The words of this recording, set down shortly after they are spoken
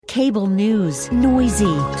Cable news,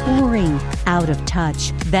 noisy, boring, out of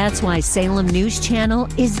touch. That's why Salem News Channel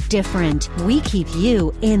is different. We keep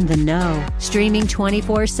you in the know. Streaming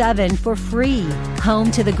 24/7 for free.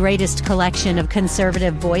 Home to the greatest collection of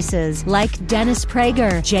conservative voices like Dennis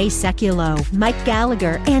Prager, Jay Sekulow, Mike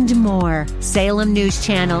Gallagher, and more. Salem News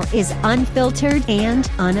Channel is unfiltered and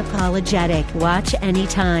unapologetic. Watch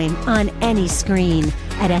anytime, on any screen,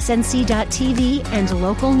 at snc.tv and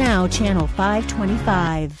Local Now Channel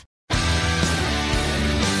 525.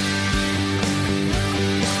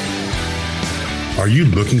 Are you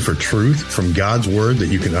looking for truth from God's Word that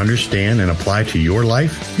you can understand and apply to your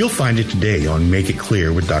life? You'll find it today on Make It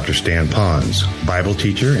Clear with Dr. Stan Pons, Bible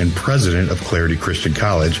teacher and president of Clarity Christian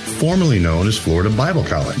College, formerly known as Florida Bible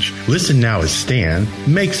College. Listen now as Stan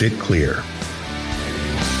makes it clear.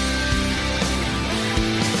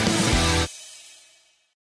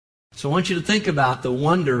 So I want you to think about the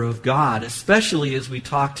wonder of God, especially as we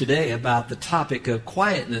talk today about the topic of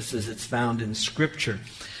quietness as it's found in Scripture.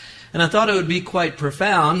 And I thought it would be quite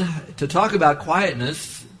profound to talk about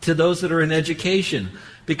quietness to those that are in education,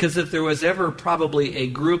 because if there was ever probably a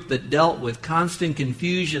group that dealt with constant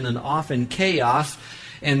confusion and often chaos,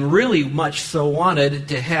 and really much so wanted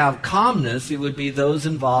to have calmness, it would be those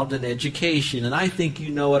involved in education. And I think you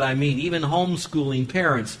know what I mean. Even homeschooling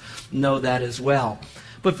parents know that as well.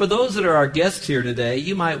 But for those that are our guests here today,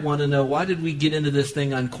 you might want to know, why did we get into this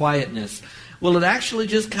thing on quietness? Well, it actually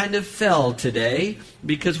just kind of fell today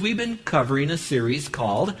because we've been covering a series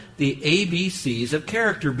called The ABCs of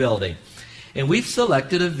Character Building. And we've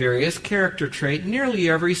selected a various character trait nearly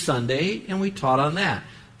every Sunday, and we taught on that.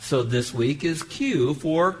 So this week is Q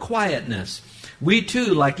for quietness. We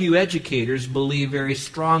too, like you educators, believe very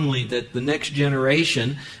strongly that the next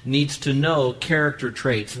generation needs to know character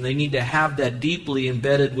traits, and they need to have that deeply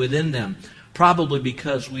embedded within them. Probably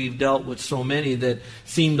because we've dealt with so many that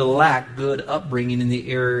seem to lack good upbringing in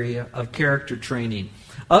the area of character training.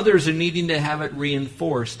 Others are needing to have it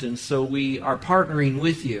reinforced, and so we are partnering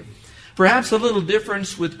with you. Perhaps a little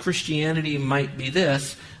difference with Christianity might be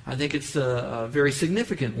this. I think it's a very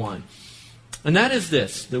significant one. And that is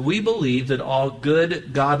this, that we believe that all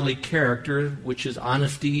good, godly character, which is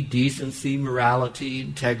honesty, decency, morality,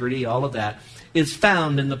 integrity, all of that, is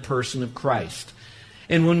found in the person of Christ.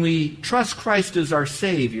 And when we trust Christ as our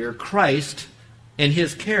Savior, Christ and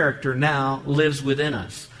His character now lives within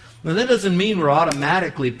us. Now that doesn't mean we're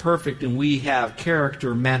automatically perfect and we have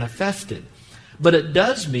character manifested. But it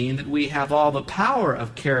does mean that we have all the power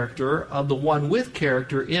of character of the one with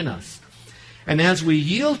character in us. And as we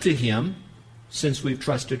yield to Him, since we've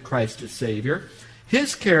trusted Christ as Savior,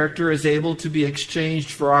 His character is able to be exchanged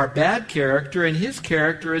for our bad character, and His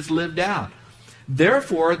character is lived out.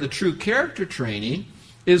 Therefore, the true character training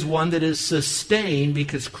is one that is sustained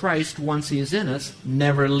because Christ, once He is in us,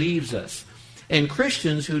 never leaves us. And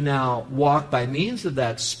Christians who now walk by means of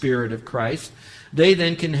that Spirit of Christ, they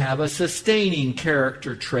then can have a sustaining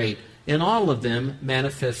character trait in all of them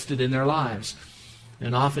manifested in their lives.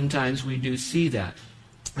 And oftentimes we do see that.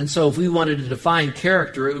 And so if we wanted to define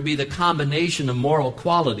character, it would be the combination of moral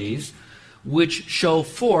qualities which show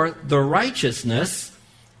forth the righteousness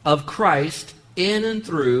of Christ in and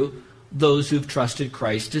through those who've trusted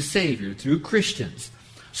Christ as Savior, through Christians.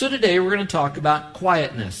 So today we're going to talk about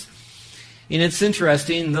quietness. And it's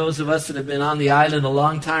interesting, those of us that have been on the island a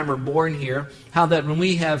long time or born here, how that when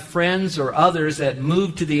we have friends or others that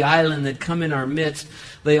move to the island that come in our midst,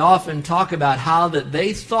 they often talk about how that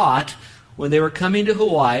they thought when they were coming to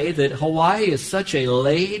Hawaii, that Hawaii is such a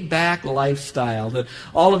laid-back lifestyle, that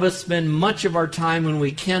all of us spend much of our time when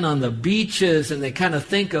we can on the beaches, and they kind of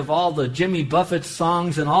think of all the Jimmy Buffett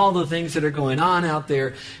songs and all the things that are going on out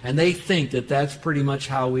there, and they think that that's pretty much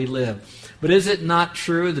how we live. But is it not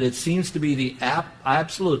true that it seems to be the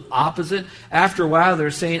absolute opposite? After a while, they're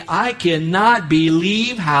saying, I cannot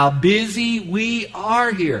believe how busy we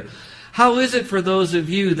are here. How is it for those of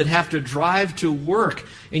you that have to drive to work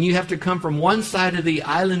and you have to come from one side of the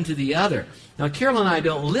island to the other? Now, Carol and I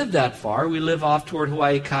don't live that far. We live off toward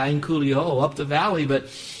Hawaii Kai and Kuliho, up the valley, but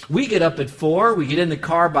we get up at 4. We get in the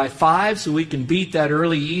car by 5 so we can beat that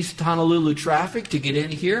early East Honolulu traffic to get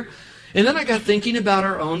in here. And then I got thinking about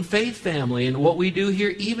our own faith family and what we do here,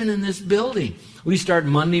 even in this building. We start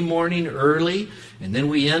Monday morning early, and then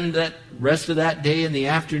we end that rest of that day in the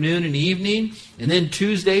afternoon and evening. And then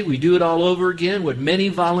Tuesday, we do it all over again with many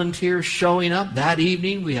volunteers showing up that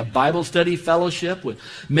evening. We have Bible study fellowship with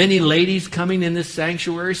many ladies coming in this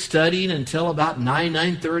sanctuary, studying until about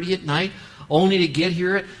 9:30 at night, only to get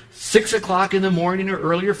here at 6 o'clock in the morning or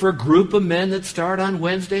earlier for a group of men that start on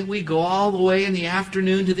Wednesday. We go all the way in the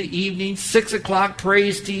afternoon to the evening. 6 o'clock,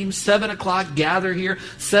 praise team. 7 o'clock, gather here.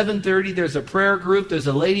 7:30, there's a prayer group. There's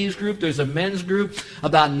a ladies group. There's a men's group.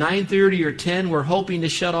 About 9:30 or 10, we're hoping to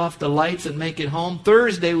shut off the lights and make it home.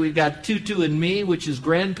 Thursday, we've got Tutu and Me, which is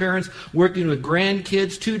grandparents working with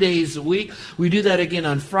grandkids 2 days a week. We do that again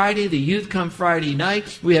on Friday. The youth come Friday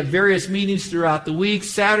night. We have various meetings throughout the week.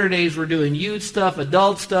 Saturdays, we're doing youth stuff,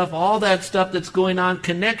 adult stuff, all that stuff that's going on,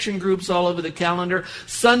 connection groups all over the calendar.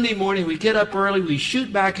 Sunday morning, we get up early, we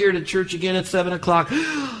shoot back here to church again at 7 o'clock.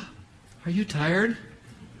 Are you tired?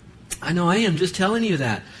 I know I am, just telling you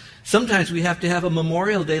that. Sometimes we have to have a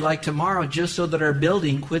Memorial Day like tomorrow just so that our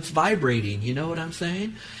building quits vibrating. You know what I'm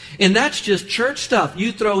saying? And that's just church stuff.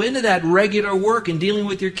 You throw into that regular work and dealing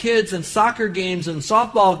with your kids and soccer games and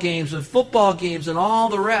softball games and football games and all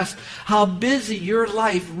the rest. How busy your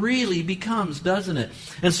life really becomes, doesn't it?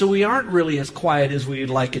 And so we aren't really as quiet as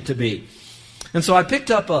we'd like it to be. And so I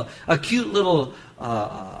picked up a cute little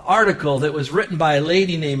article that was written by a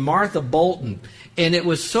lady named Martha Bolton. And it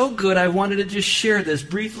was so good, I wanted to just share this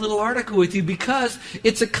brief little article with you because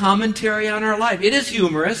it's a commentary on our life. It is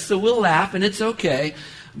humorous, so we'll laugh, and it's okay.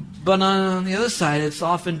 But on the other side, it's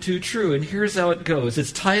often too true. And here's how it goes.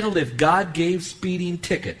 It's titled, If God Gave Speeding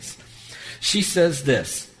Tickets. She says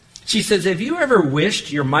this. She says, have you ever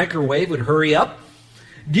wished your microwave would hurry up?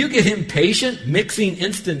 Do you get impatient mixing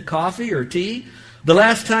instant coffee or tea? The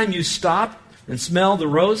last time you stopped and smelled the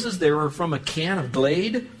roses, they were from a can of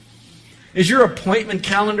Glade? Is your appointment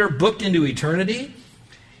calendar booked into eternity?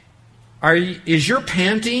 Is your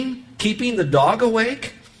panting keeping the dog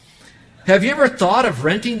awake? Have you ever thought of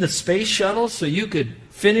renting the space shuttle so you could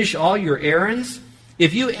finish all your errands?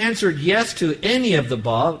 If you answered yes to any of the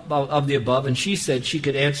above, and she said she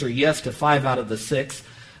could answer yes to 5 out of the 6,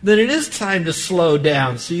 then it is time to slow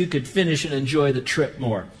down so you could finish and enjoy the trip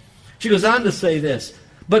more. She goes on to say this,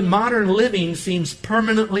 but modern living seems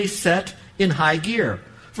permanently set in high gear.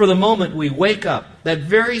 For the moment we wake up, that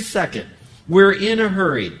very second, we're in a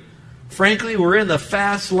hurry. Frankly, we're in the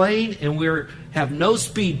fast lane and we have no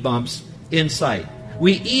speed bumps in sight.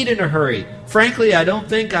 We eat in a hurry. Frankly, I don't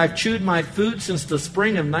think I've chewed my food since the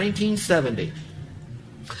spring of 1970.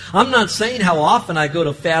 I'm not saying how often I go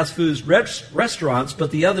to fast food restaurants,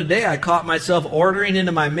 but the other day I caught myself ordering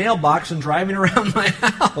into my mailbox and driving around my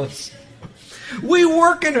house. We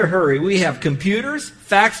work in a hurry. We have computers,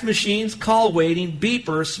 fax machines, call waiting,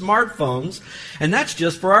 beepers, smartphones, and that's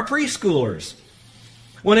just for our preschoolers.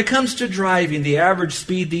 When it comes to driving, the average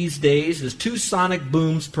speed these days is 2 sonic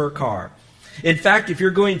booms per car. In fact, if you're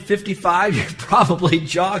going 55, you're probably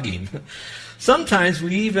jogging. Sometimes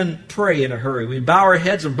we even pray in a hurry. We bow our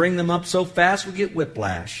heads and bring them up so fast we get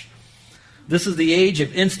whiplash. This is the age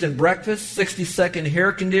of instant breakfast, 60-second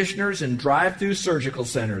hair conditioners, and drive-through surgical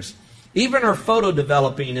centers. Even our photo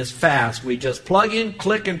developing is fast. We just plug in,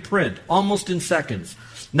 click, and print, almost in seconds.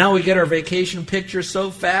 Now we get our vacation pictures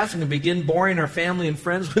so fast and can begin boring our family and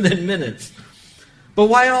friends within minutes. But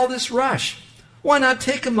why all this rush? Why not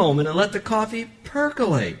take a moment and let the coffee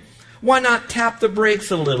percolate? Why not tap the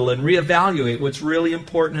brakes a little and reevaluate what's really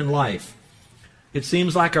important in life? It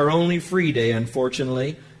seems like our only free day,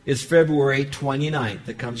 unfortunately, is February 29th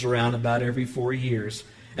that comes around about every 4 years.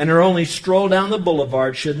 And our only stroll down the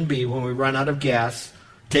boulevard shouldn't be when we run out of gas,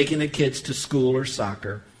 taking the kids to school or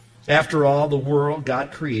soccer. After all, the world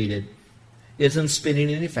God created isn't spinning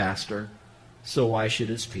any faster, so why should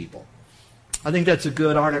His people? I think that's a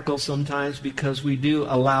good article sometimes because we do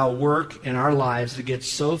allow work in our lives to get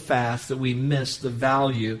so fast that we miss the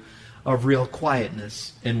value of real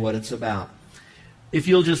quietness and what it's about. If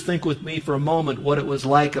you'll just think with me for a moment what it was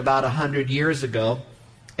like about 100 years ago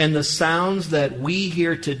and the sounds that we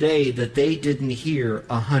hear today that they didn't hear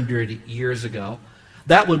 100 years ago,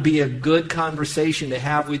 that would be a good conversation to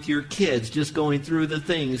have with your kids, just going through the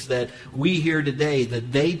things that we hear today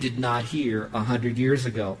that they did not hear 100 years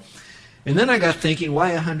ago. And then I got thinking,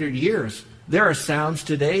 why 100 years? There are sounds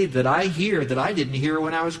today that I hear that I didn't hear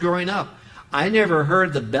when I was growing up. I never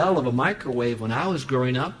heard the bell of a microwave when I was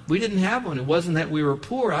growing up. We didn't have one. It wasn't that we were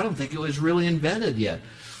poor. I don't think it was really invented yet.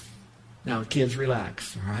 Now, kids,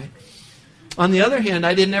 relax, all right? On the other hand,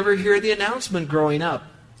 I didn't ever hear the announcement growing up.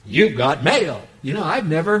 You've got mail. I've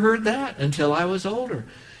never heard that until I was older.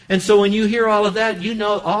 And so when you hear all of that,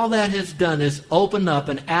 all that has done is open up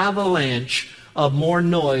an avalanche of more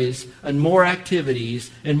noise and more activities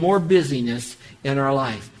and more busyness in our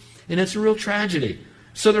life. And it's a real tragedy.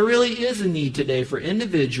 So there really is a need today for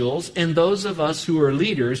individuals and those of us who are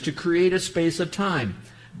leaders to create a space of time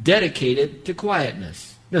dedicated to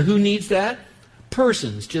quietness. Now, who needs that?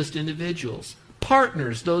 Persons, just individuals.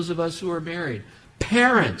 partners, those of us who are married,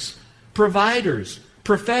 parents, providers,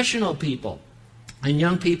 professional people, and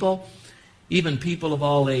young people, even people of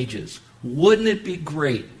all ages. Wouldn't it be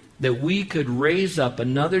great that we could raise up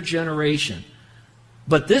another generation?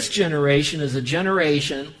 But this generation is a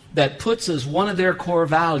generation that puts as one of their core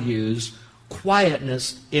values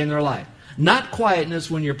quietness in their life. Not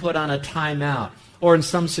quietness when you're put on a timeout or in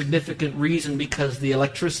some significant reason because the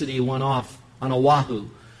electricity went off on Oahu.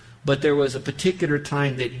 But there was a particular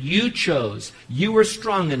time that you chose. You were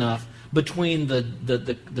strong enough between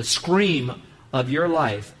the scream of your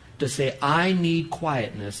life to say, I need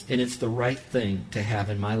quietness, and it's the right thing to have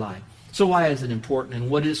in my life. So why is it important, and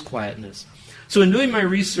what is quietness? So in doing my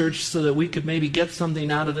research so that we could maybe get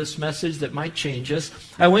something out of this message that might change us,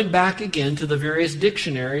 I went back again to the various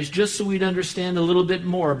dictionaries just so we'd understand a little bit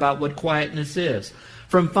more about what quietness is.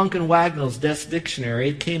 From Funk and Wagnall's Desk Dictionary,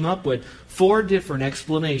 it came up with 4 different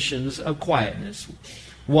explanations of quietness.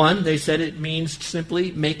 One, they said it means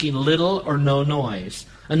simply making little or no noise.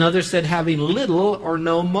 Another said having little or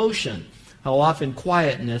no motion. How often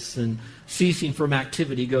quietness and ceasing from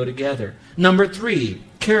activity go together. Number 3,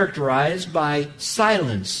 characterized by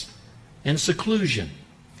silence and seclusion.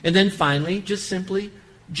 And then finally, just simply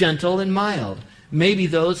gentle and mild. Maybe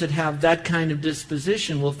those that have that kind of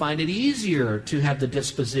disposition will find it easier to have the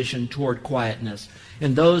disposition toward quietness.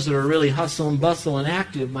 And those that are really hustle and bustle and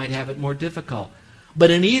active might have it more difficult. But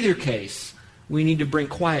in either case, we need to bring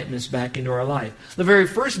quietness back into our life. The very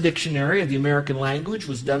first dictionary of the American language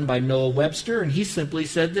was done by Noah Webster, and he simply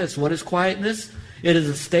said this: what is quietness? It is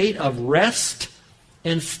a state of rest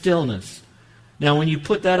and stillness. Now, when you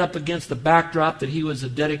put that up against the backdrop that he was a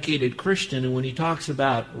dedicated Christian, and when he talks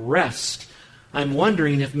about rest, I'm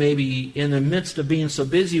wondering if maybe in the midst of being so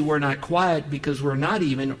busy, we're not quiet because we're not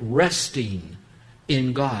even resting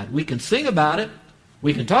in God. We can sing about it,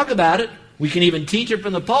 we can talk about it, we can even teach it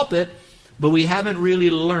from the pulpit, but we haven't really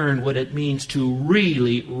learned what it means to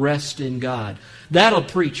really rest in God. That'll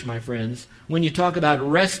preach, my friends. When you talk about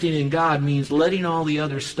resting in God means letting all the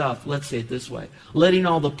other stuff, let's say it this way, letting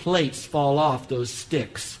all the plates fall off those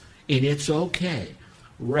sticks. And it's okay.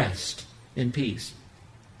 Rest in peace.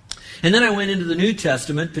 And then I went into the New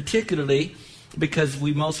Testament, particularly because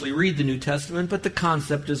we mostly read the New Testament, but the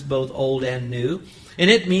concept is both old and new. And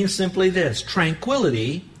it means simply this: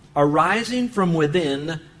 tranquility arising from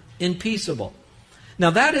within and peaceable.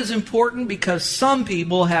 Now that is important because some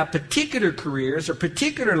people have particular careers or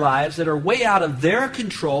particular lives that are way out of their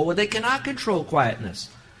control where they cannot control quietness.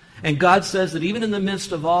 And God says that even in the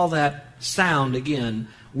midst of all that sound, again,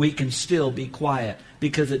 we can still be quiet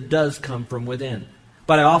because it does come from within.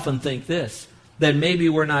 But I often think this, that maybe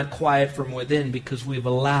we're not quiet from within because we've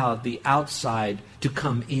allowed the outside to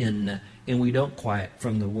come in and we don't quiet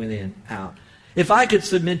from the within out. If I could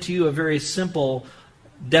submit to you a very simple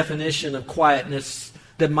definition of quietness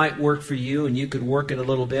that might work for you and you could work it a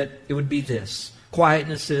little bit, it would be this: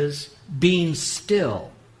 quietness is being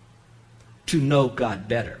still to know God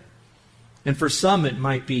better. And for some it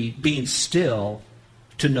might be being still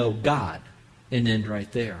to know God, and end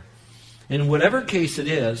right there. In whatever case it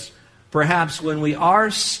is, perhaps when we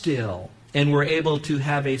are still and we're able to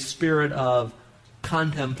have a spirit of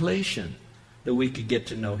contemplation, that we could get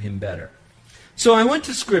to know Him better. So I went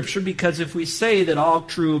to Scripture because if we say that all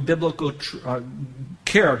true biblical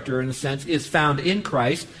character, in a sense, is found in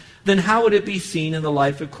Christ, then how would it be seen in the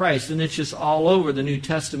life of Christ? And it's just all over the New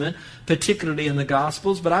Testament, particularly in the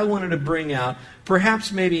Gospels. But I wanted to bring out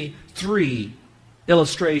perhaps maybe 3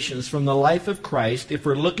 illustrations from the life of Christ if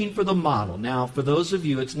we're looking for the model. Now, for those of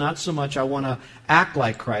you, it's not so much I want to act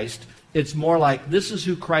like Christ. It's more like this is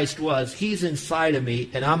who Christ was. He's inside of me,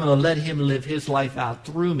 and I'm going to let Him live His life out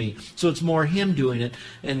through me. So it's more Him doing it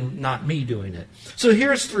and not me doing it. So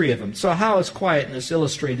here's 3 of them. So how is quietness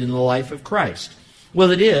illustrated in the life of Christ?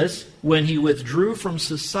 Well, it is when He withdrew from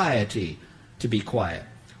society to be quiet.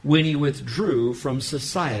 When He withdrew from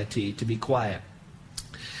society to be quiet.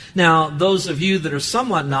 Now, those of you that are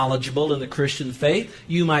somewhat knowledgeable in the Christian faith,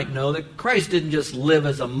 you might know that Christ didn't just live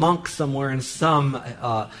as a monk somewhere in some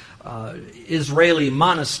Israeli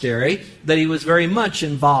monastery, that He was very much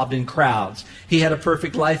involved in crowds. He had a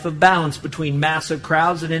perfect life of balance between massive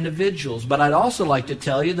crowds and individuals. But I'd also like to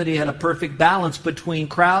tell you that He had a perfect balance between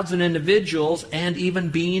crowds and individuals and even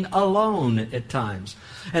being alone at times.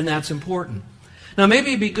 And that's important. Now, maybe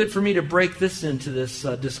it'd be good for me to break this into this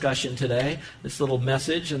discussion today, this little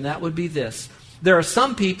message, and that would be this. There are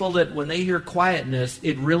some people that when they hear quietness,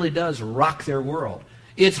 it really does rock their world.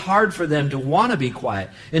 It's hard for them to want to be quiet.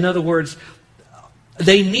 In other words,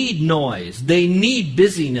 they need noise. They need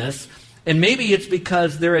busyness. And maybe it's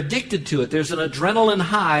because they're addicted to it. There's an adrenaline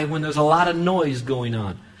high when there's a lot of noise going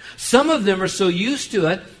on. Some of them are so used to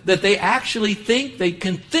it that they actually think they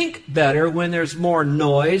can think better when there's more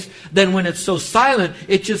noise than when it's so silent.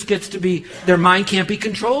 It just gets to be, their mind can't be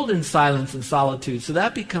controlled in silence and solitude. So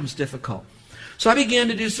that becomes difficult. So I began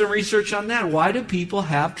to do some research on that. Why do people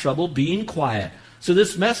have trouble being quiet? So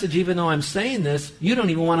this message, even though I'm saying this, you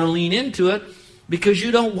don't even want to lean into it because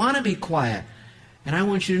you don't want to be quiet. And I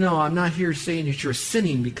want you to know, I'm not here saying that you're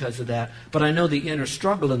sinning because of that, but I know the inner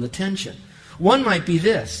struggle and the tension. One might be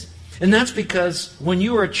this, and that's because when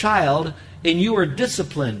you were a child and you were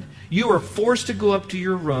disciplined, you were forced to go up to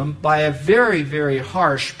your room by a very, very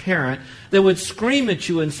harsh parent that would scream at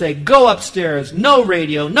you and say, go upstairs, no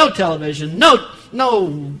radio, no television,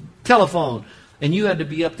 no telephone. And you had to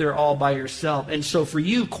be up there all by yourself. And so for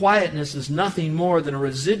you, quietness is nothing more than a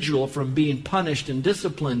residual from being punished and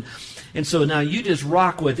disciplined. And so now you just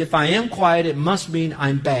rock with, if I am quiet, it must mean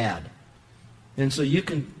I'm bad. And so you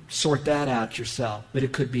can sort that out yourself, but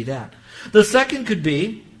it could be that. The second could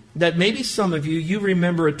be that maybe some of you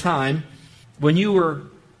remember a time when you were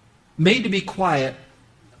made to be quiet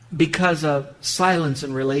because of silence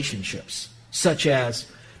in relationships, such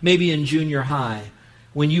as maybe in junior high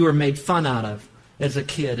when you were made fun out of as a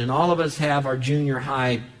kid. And all of us have our junior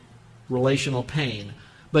high relational pain.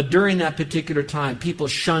 But during that particular time, people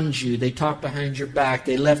shunned you. They talked behind your back.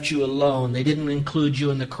 They left you alone. They didn't include you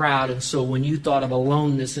in the crowd. And so when you thought of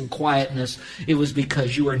aloneness and quietness, it was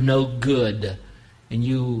because you were no good. And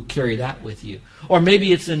you carry that with you. Or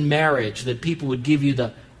maybe it's in marriage that people would give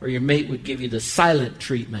you or your mate would give you the silent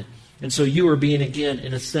treatment. And so you were being, again,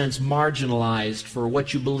 in a sense, marginalized for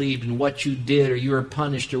what you believed and what you did, or you were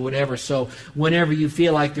punished or whatever. So whenever you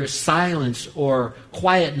feel like there's silence or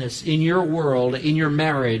quietness in your world, in your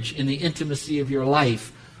marriage, in the intimacy of your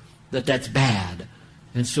life, that's bad.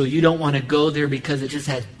 And so you don't want to go there because it just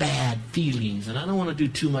has bad feelings. And I don't want to do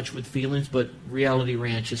too much with feelings, but Reality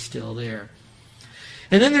Ranch is still there.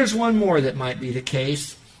 And then there's one more that might be the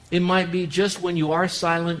case. It might be just when you are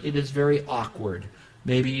silent, it is very awkward.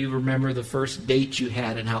 Maybe you remember the first date you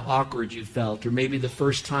had and how awkward you felt. Or maybe the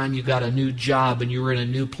first time you got a new job and you were in a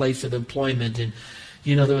new place of employment and,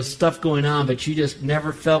 there was stuff going on, but you just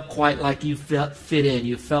never felt quite like you fit in.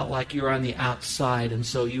 You felt like you were on the outside, and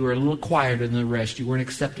so you were a little quieter than the rest. You weren't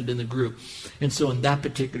accepted in the group. And so in that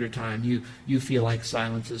particular time, you feel like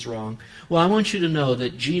silence is wrong. Well, I want you to know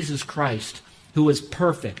that Jesus Christ, who was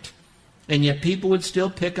perfect, and yet people would still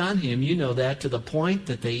pick on him, you know that, to the point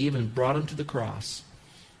that they even brought him to the cross.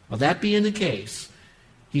 Well, that being the case,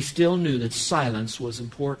 he still knew that silence was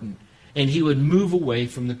important, and he would move away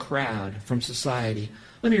from the crowd, from society.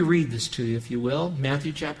 Let me read this to you, if you will.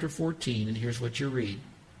 Matthew chapter 14, and here's what you read.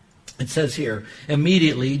 It says here,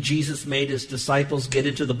 immediately Jesus made his disciples get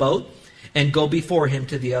into the boat and go before him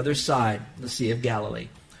to the other side, the Sea of Galilee,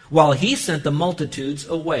 while he sent the multitudes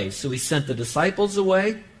away. So he sent the disciples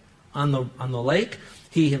away on the lake.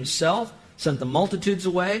 He himself sent the multitudes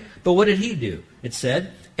away. But what did he do? It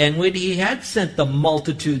said, and when he had sent the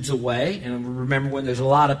multitudes away, and remember when there's a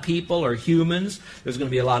lot of people or humans, there's going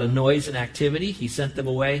to be a lot of noise and activity. He sent them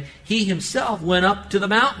away. He himself went up to the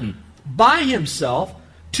mountain by himself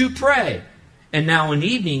to pray. And now when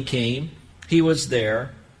evening came, he was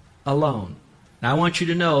there alone. Now I want you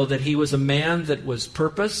to know that he was a man that was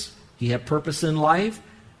purpose. He had purpose in life,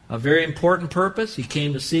 a very important purpose. He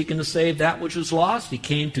came to seek and to save that which was lost. He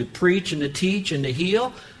came to preach and to teach and to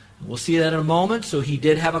heal. We'll see that in a moment. So he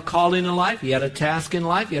did have a calling in life. He had a task in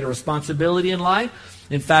life. He had a responsibility in life.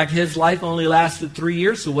 In fact, his life only lasted 3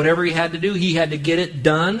 years. So whatever he had to do, he had to get it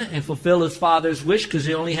done and fulfill his Father's wish, because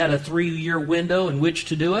he only had a 3-year window in which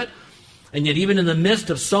to do it. And yet even in the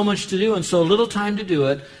midst of so much to do and so little time to do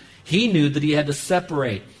it, he knew that he had to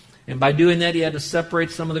separate. And by doing that, he had to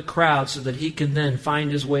separate some of the crowd so that he can then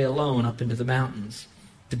find his way alone up into the mountains,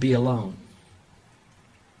 to be alone.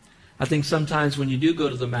 I think sometimes when you do go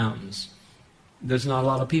to the mountains, there's not a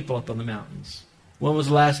lot of people up on the mountains. When was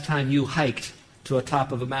the last time you hiked to a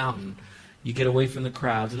top of a mountain? You get away from the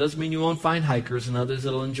crowds. It doesn't mean you won't find hikers and others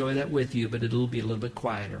that will enjoy that with you, but it'll be a little bit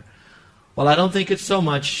quieter. Well, I don't think it's so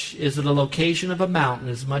much, is it a location of a mountain,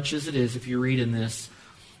 as much as it is, if you read in this,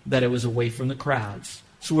 that it was away from the crowds.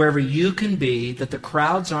 So wherever you can be, that the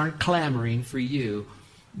crowds aren't clamoring for you,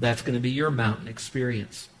 that's going to be your mountain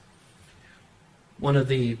experience. One of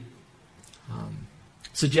the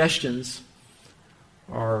suggestions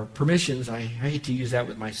or permissions, I hate to use that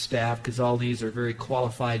with my staff because all these are very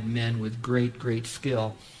qualified men with great, great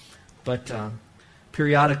skill. But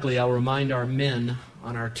periodically I'll remind our men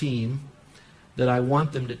on our team that I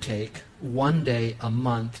want them to take one day a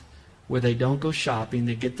month where they don't go shopping.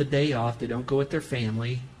 They get the day off. They don't go with their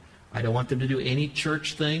family. I don't want them to do any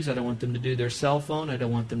church things. I don't want them to do their cell phone. I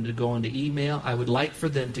don't want them to go onto email. I would like for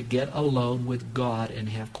them to get alone with God and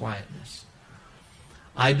have quietness.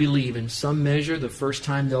 I believe in some measure the first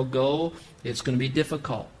time they'll go, it's going to be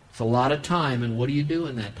difficult. It's a lot of time, and what do you do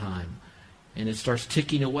in that time? And it starts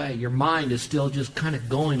ticking away. Your mind is still just kind of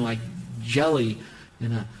going like jelly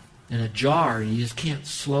in a jar, and you just can't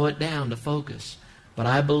slow it down to focus. But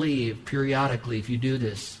I believe periodically, if you do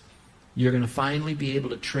this, you're going to finally be able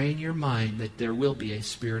to train your mind that there will be a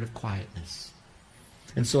spirit of quietness.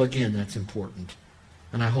 And so again, that's important.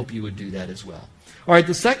 And I hope you would do that as well. All right,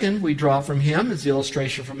 the second we draw from him is the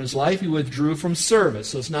illustration from his life. He withdrew from service.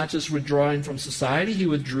 So it's not just withdrawing from society, he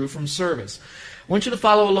withdrew from service. I want you to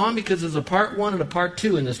follow along because there's a part 1 and a part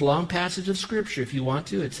 2 in this long passage of Scripture. If you want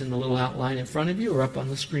to, it's in the little outline in front of you or up on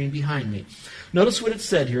the screen behind me. Notice what it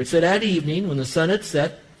said here. It said, at evening, when the sun had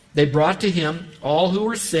set, they brought to him all who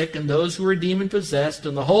were sick and those who were demon-possessed,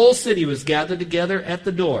 and the whole city was gathered together at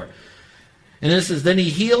the door. And it says, then he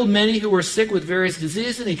healed many who were sick with various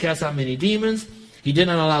diseases, and he cast out many demons. He did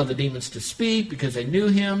not allow the demons to speak because they knew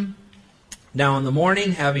him. Now in the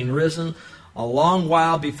morning, having risen a long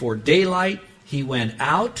while before daylight, he went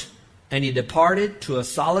out and he departed to a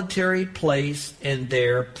solitary place and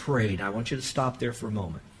there prayed. I want you to stop there for a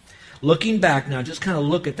moment. Looking back now, just kind of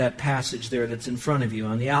look at that passage there that's in front of you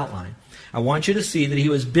on the outline. I want you to see that he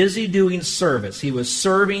was busy doing service. He was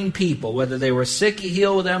serving people, whether they were sick, he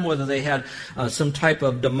healed them, whether they had some type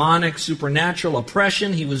of demonic, supernatural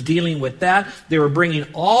oppression, he was dealing with that. They were bringing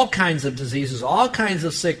all kinds of diseases, all kinds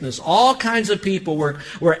of sickness, all kinds of people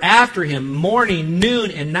were after him morning, noon,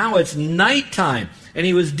 and now it's nighttime, and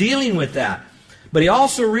he was dealing with that. But he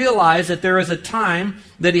also realized that there is a time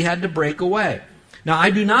that he had to break away. Now,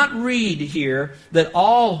 I do not read here that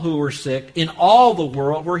all who were sick in all the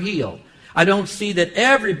world were healed. I don't see that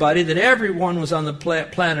everyone was on the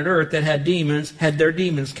planet Earth that had demons, had their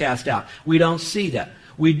demons cast out. We don't see that.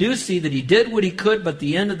 We do see that he did what he could, but at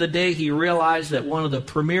the end of the day, he realized that one of the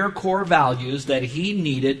premier core values that he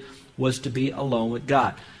needed was to be alone with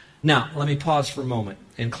God. Now, let me pause for a moment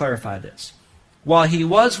and clarify this. While he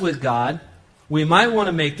was with God, we might want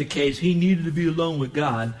to make the case he needed to be alone with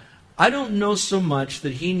God. I don't know so much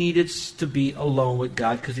that he needed to be alone with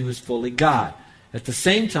God because he was fully God. At the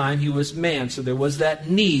same time, he was man, so there was that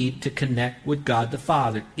need to connect with God the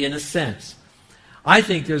Father, in a sense. I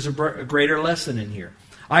think there's a greater lesson in here.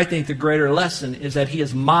 I think the greater lesson is that he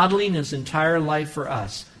is modeling his entire life for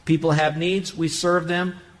us. People have needs, we serve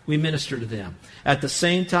them, we minister to them. At the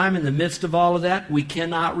same time, in the midst of all of that, we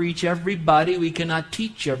cannot reach everybody, we cannot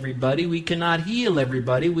teach everybody, we cannot heal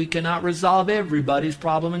everybody, we cannot resolve everybody's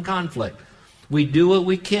problem and conflict. We do what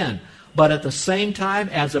we can. But at the same time,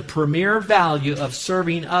 as a premier value of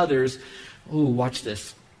serving others, watch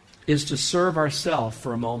this, is to serve ourselves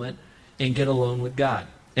for a moment and get alone with God.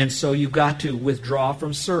 And so you've got to withdraw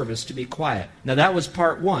from service to be quiet. Now that was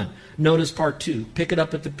part 1. Notice part 2. Pick it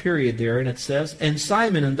up at the period there, and it says, and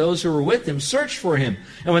Simon and those who were with him searched for him.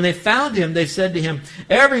 And when they found him, they said to him,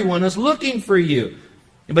 everyone is looking for you.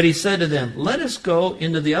 But he said to them, let us go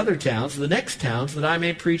into the other towns, the next towns, that I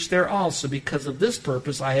may preach there also, because of this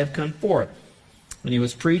purpose I have come forth. And he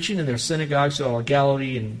was preaching in their synagogues to all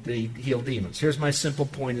Galilee, and they healed demons. Here's my simple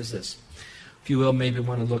point is this. If you will, maybe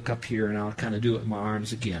want to look up here, and I'll kind of do it with my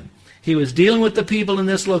arms again. He was dealing with the people in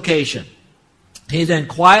this location. He then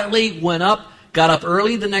quietly went up, got up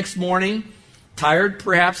early the next morning, tired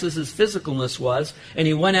perhaps as his physicalness was, and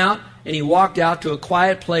he went out and he walked out to a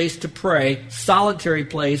quiet place to pray, solitary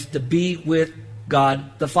place to be with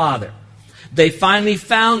God the Father. They finally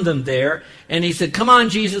found them there, and he said, come on,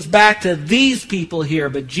 Jesus, back to these people here.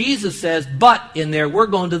 But Jesus says, but in there, we're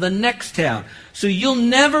going to the next town. So you'll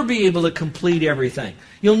never be able to complete everything.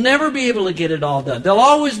 You'll never be able to get it all done. There'll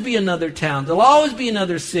always be another town. There'll always be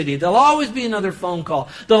another city. There'll always be another phone call.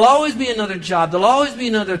 There'll always be another job. There'll always be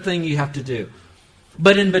another thing you have to do.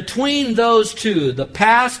 But in between those two, the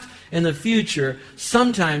past and the future,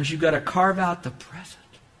 sometimes you've got to carve out the present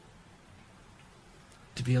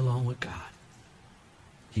to be alone with God.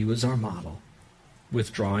 He was our model,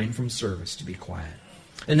 withdrawing from service to be quiet.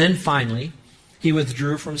 And then finally, he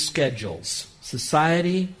withdrew from schedules,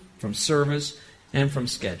 society, from service, and from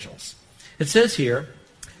schedules. It says here,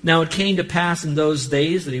 now it came to pass in those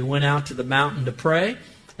days that he went out to the mountain to pray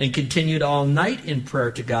and continued all night in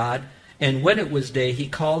prayer to God. And when it was day, he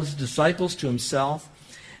called his disciples to himself,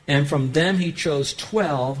 and from them he chose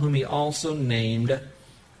 12, whom he also named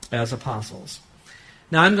as apostles.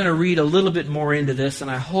 Now I'm going to read a little bit more into this,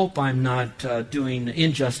 and I hope I'm not doing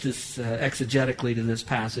injustice exegetically to this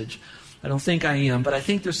passage. I don't think I am, but I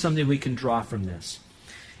think there's something we can draw from this.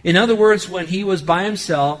 In other words, when he was by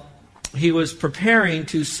himself, he was preparing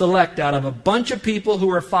to select out of a bunch of people who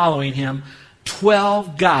were following him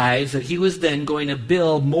 12 guys that he was then going to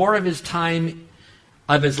build more of his time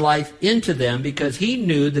of his life into them, because he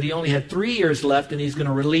knew that he only had 3 years left and he's going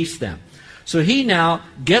to release them. So he now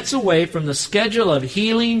gets away from the schedule of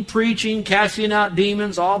healing, preaching, casting out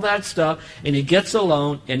demons, all that stuff, and he gets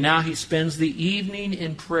alone, and now he spends the evening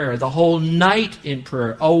in prayer, the whole night in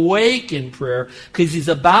prayer, awake in prayer, because he's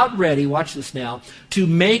about ready, watch this now, to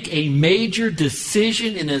make a major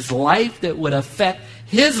decision in his life that would affect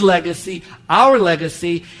his legacy, our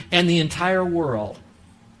legacy, and the entire world.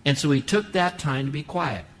 And so he took that time to be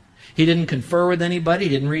quiet. He didn't confer with anybody. He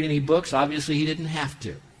didn't read any books. Obviously, he didn't have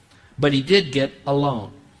to. But he did get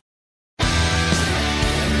alone.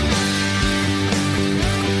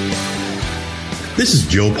 This is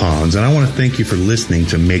Joe Pons, and I want to thank you for listening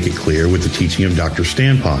to Make It Clear with the teaching of Dr.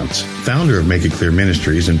 Stan Pons, founder of Make It Clear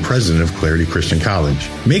Ministries and president of Clarity Christian College.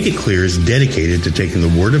 Make It Clear is dedicated to taking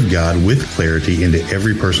the Word of God with clarity into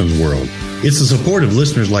every person's world. It's the support of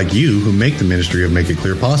listeners like you who make the ministry of Make It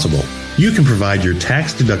Clear possible. You can provide your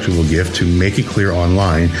tax-deductible gift to Make It Clear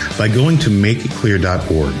online by going to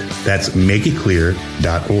makeitclear.org. That's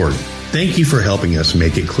makeitclear.org. Thank you for helping us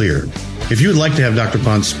make it clear. If you would like to have Dr.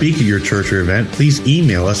 Pons speak at your church or event, please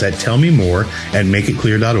email us at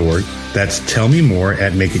tellmemore@makeitclear.org. That's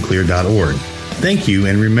tellmemore@makeitclear.org. Thank you,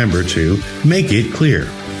 and remember to make it clear.